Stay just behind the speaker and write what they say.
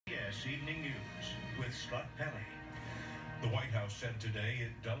This Evening News with Scott Pelley. The White House said today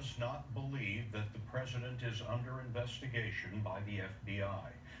it does not believe that the president is under investigation by the FBI.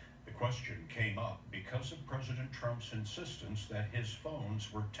 The question came up because of President Trump's insistence that his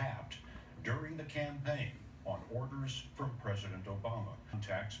phones were tapped during the campaign on orders from President Obama.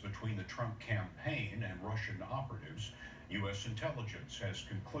 Contacts between the Trump campaign and Russian operatives, U.S. intelligence has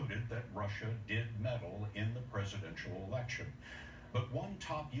concluded that Russia did meddle in the presidential election. But one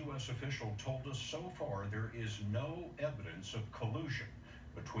top U.S. official told us so far there is no evidence of collusion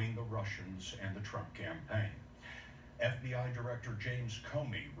between the Russians and the Trump campaign. FBI Director James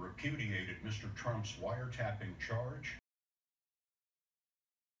Comey repudiated Mr. Trump's wiretapping charge.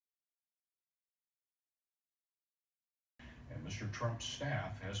 And Mr. Trump's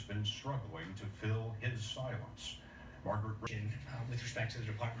staff has been struggling to fill his silence. Margaret, with respect to the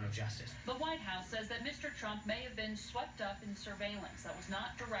Department of Justice. The White House says that Mr. Trump may have been swept up in surveillance that was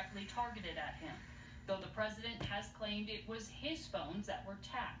not directly targeted at him, though the president has claimed it was his phones that were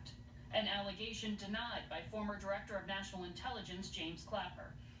tapped, an allegation denied by former Director of National Intelligence James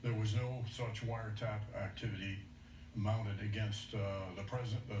Clapper. There was no such wiretap activity mounted against the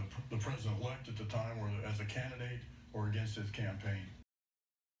president-elect at the time, or as a candidate, or against his campaign.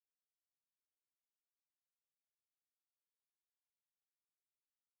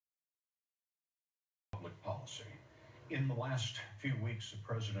 Policy. In the last few weeks, the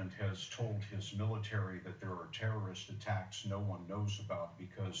president has told his military that there are terrorist attacks no one knows about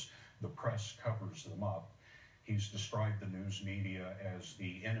because the press covers them up. He's described the news media as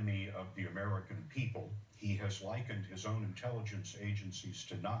the enemy of the American people. He has likened his own intelligence agencies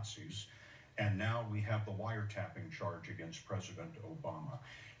to Nazis. And now we have the wiretapping charge against President Obama.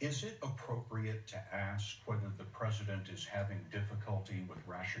 Is it appropriate to ask whether the president is having difficulty with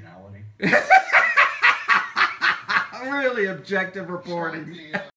rationality? Really objective reporting.